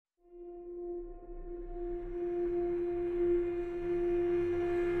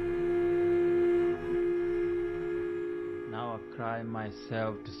cry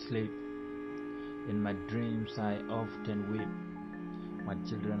myself to sleep. In my dreams I often weep. My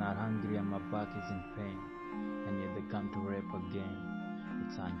children are hungry and my back is in pain, and yet they come to rape again.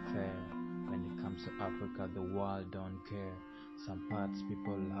 It's unfair. When it comes to Africa, the world don't care. Some parts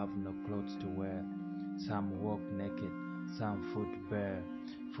people have no clothes to wear. Some walk naked, some foot bare.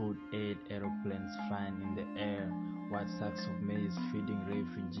 Food aid aeroplanes flying in the air. White sacks of maize feeding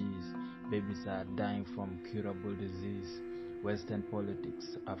refugees. Babies are dying from curable disease. Western politics,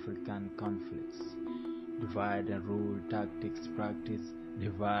 African conflicts. Divide and rule tactics practice.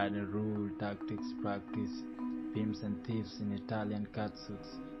 Divide and rule tactics practice. Pimps and thieves in Italian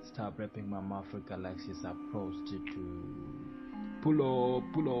catsuits. Stop raping Mama Africa like she's a prostitute. Pull up,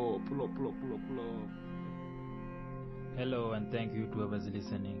 pull up, pull up, pull up, pull up, pull up. Hello and thank you to whoever's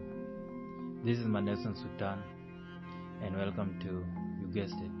listening. This is Maneson Sultan and welcome to, you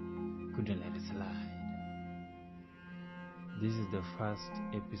guessed it, Couldn't Let It Slide. This is the first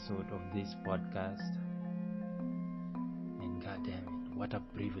episode of this podcast, and goddamn it, what a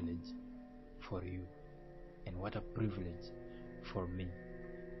privilege for you and what a privilege for me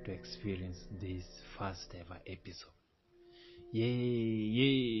to experience this first ever episode. Yay,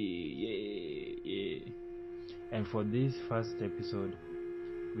 yay, yay, yay. And for this first episode,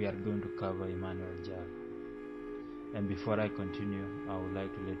 we are going to cover Emmanuel Jal. And before I continue, I would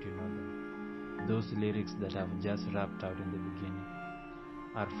like to let you know that those lyrics that I've just rapped out in the beginning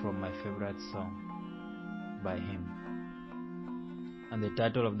are from my favorite song by him. And the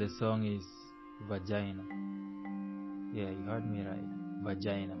title of the song is Vagina. Yeah, you heard me right.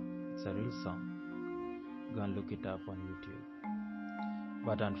 Vagina. It's a real song. Go and look it up on YouTube.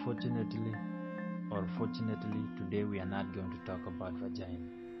 But unfortunately, or fortunately, today we are not going to talk about vagina.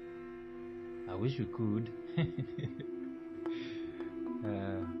 I wish we could.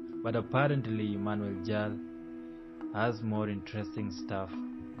 But apparently Emmanuel Jal has more interesting stuff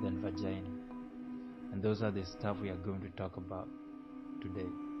than vagina. And those are the stuff we are going to talk about today.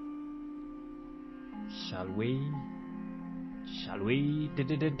 Shall we? Shall we?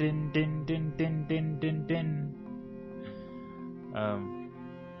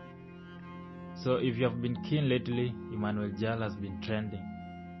 So if you have been keen lately, Emmanuel Jal has been trending,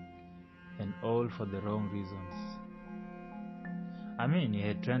 and all for the wrong reasons. I mean, he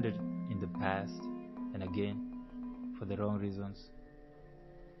had trended in the past, and again, for the wrong reasons.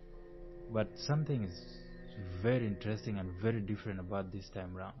 But something is very interesting and very different about this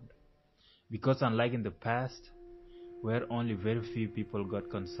time round. Because unlike in the past, where only very few people got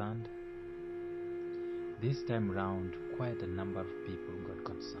concerned, this time round, quite a number of people got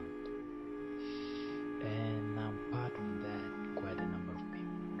concerned. And I'm part of that, quite a number of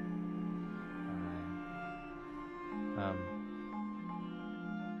people. Alright.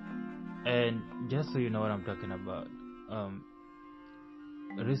 And just so you know what I'm talking about,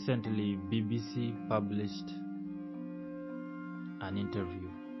 recently BBC published an interview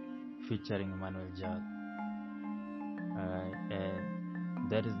featuring Emmanuel Jal. Alright, and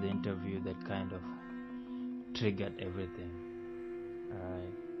that is the interview that kind of triggered everything.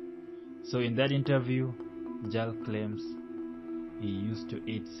 Alright. So in that interview, Jal claims he used to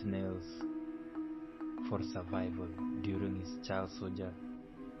eat snails for survival during his child soldier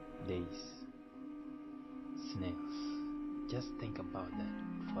days. Snails. Just think about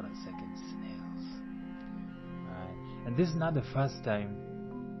that for a second. Snails. Right. And this is not the first time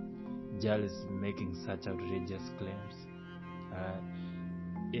Jal is making such outrageous claims.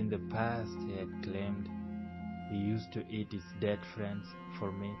 In the past, he had claimed he used to eat his dead friends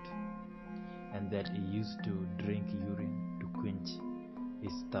for meat, and that he used to drink urine to quench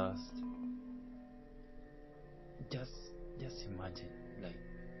his thirst. Just imagine, like,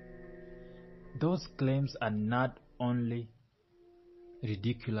 those claims are not only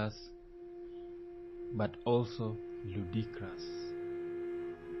ridiculous but also ludicrous.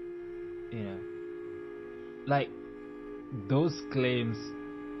 You know, like, those claims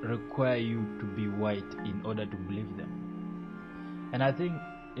require you to be white in order to believe them. And I think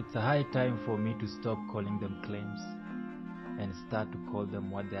it's a high time for me to stop calling them claims and start to call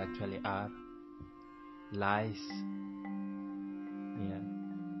them what they actually are. Lies. Yeah.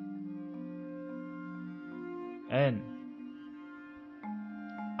 And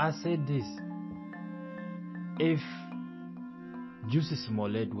I said this: if Juicy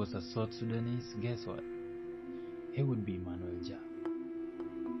Smollett was a South Sudanese, guess what? He would be Emmanuel Jal.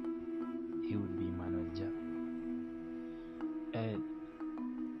 He would be Emmanuel Jal. And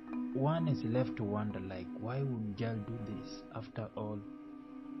one is left to wonder, like, why would Jal do this? After all,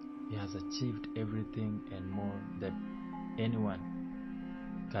 he has achieved everything and more that anyone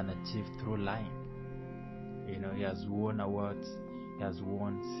can achieve through lying. He has won awards, he has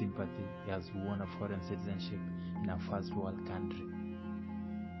won sympathy, he has won a foreign citizenship in a first world country.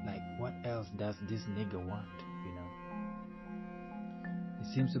 Like, what else does this nigga want? He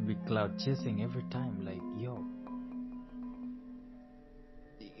seems to be cloud chasing every time. Like, yo,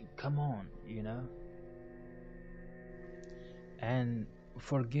 come on, And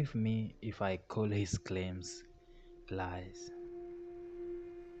forgive me if I call his claims lies.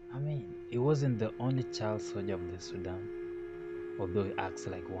 I mean, he wasn't the only child soldier of the Sudan, although he acts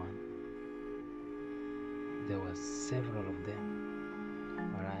like one. There were several of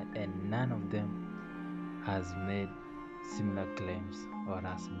them, alright, and none of them has made similar claims or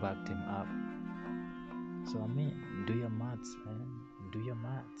has backed him up. So I mean, do your maths, man. Do your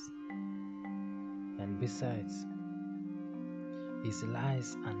maths. And besides, his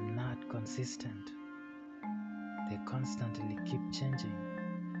lies are not consistent. They constantly keep changing.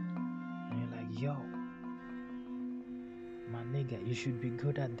 And you're like, yo, my nigga, you should be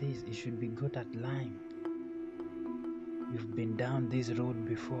good at this. You should be good at lying. You've been down this road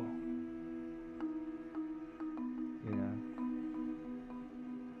before.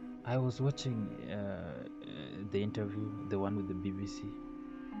 I was watching the interview, the one with the BBC,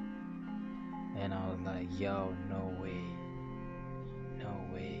 and I was like, yo, no way.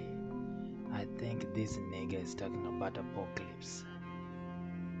 I think this nigga is talking about apocalypse.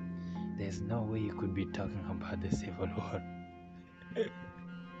 There's no way you could be talking about the civil war.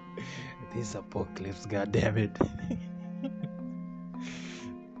 This apocalypse, goddammit.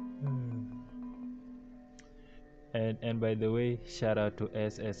 And by the way, shout out to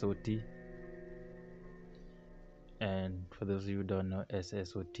SSOT. And for those of you who don't know,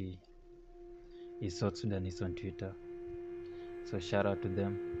 SSOT is South Sudanese on Twitter. So shout out to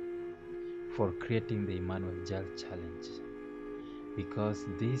them for creating the Emmanuel Jal Challenge, because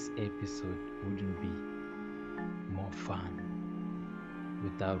this episode wouldn't be more fun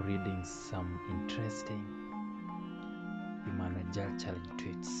without reading some interesting Emmanuel Jal Challenge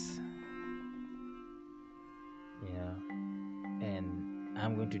tweets. And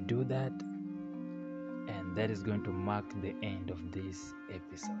I'm going to do that, and that is going to mark the end of this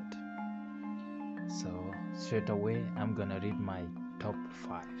episode. So straight away, I'm gonna read my top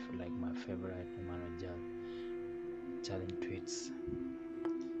 5, like my favorite Emmanuel Jal Challenge tweets,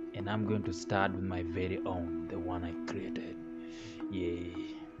 and I'm going to start with my very own, the one I created.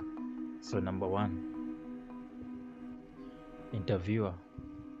 Yay! So number 1, interviewer: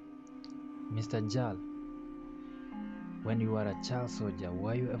 Mr. Jal, when you were a child soldier,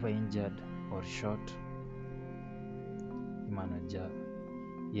 were you ever injured or shot? Emmanuel Jal: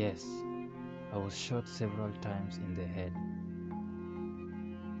 yes, I was shot several times in the head.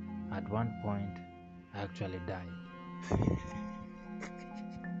 At one point, I actually died.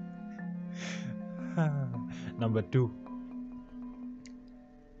 Number 2,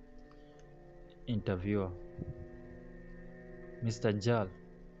 interviewer: Mr. Jal,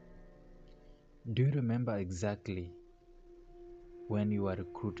 do you remember exactly when you were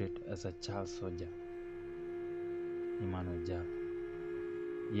recruited as a child soldier? Emmanuel Jal: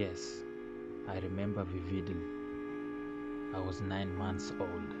 yes, I remember vividly. I was 9 months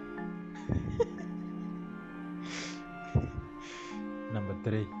old. Number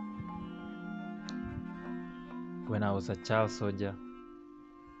 3, when I was a child soldier,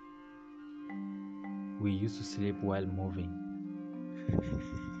 we used to sleep while moving.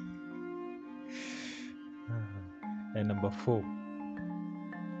 And number 4,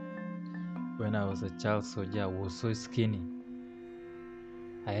 when I was a child soldier, I was so skinny,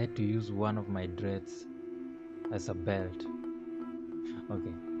 I had to use one of my dreads as a belt.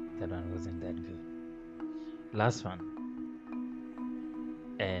 Okay, that one wasn't that good. Last one,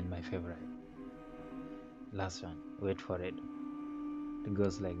 and my favorite. Last one, wait for it. It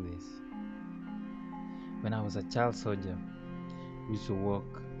goes like this. When I was a child soldier, we used to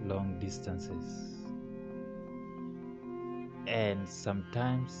walk long distances, and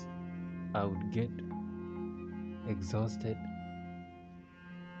sometimes I would get exhausted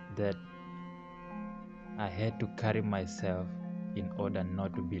that I had to carry myself in order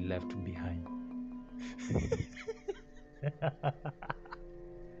not to be left behind.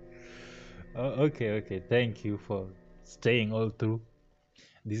 Okay. Thank you for staying all through.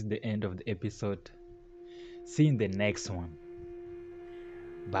 This is the end of the episode. See you in the next one.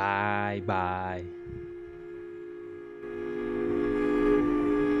 Bye.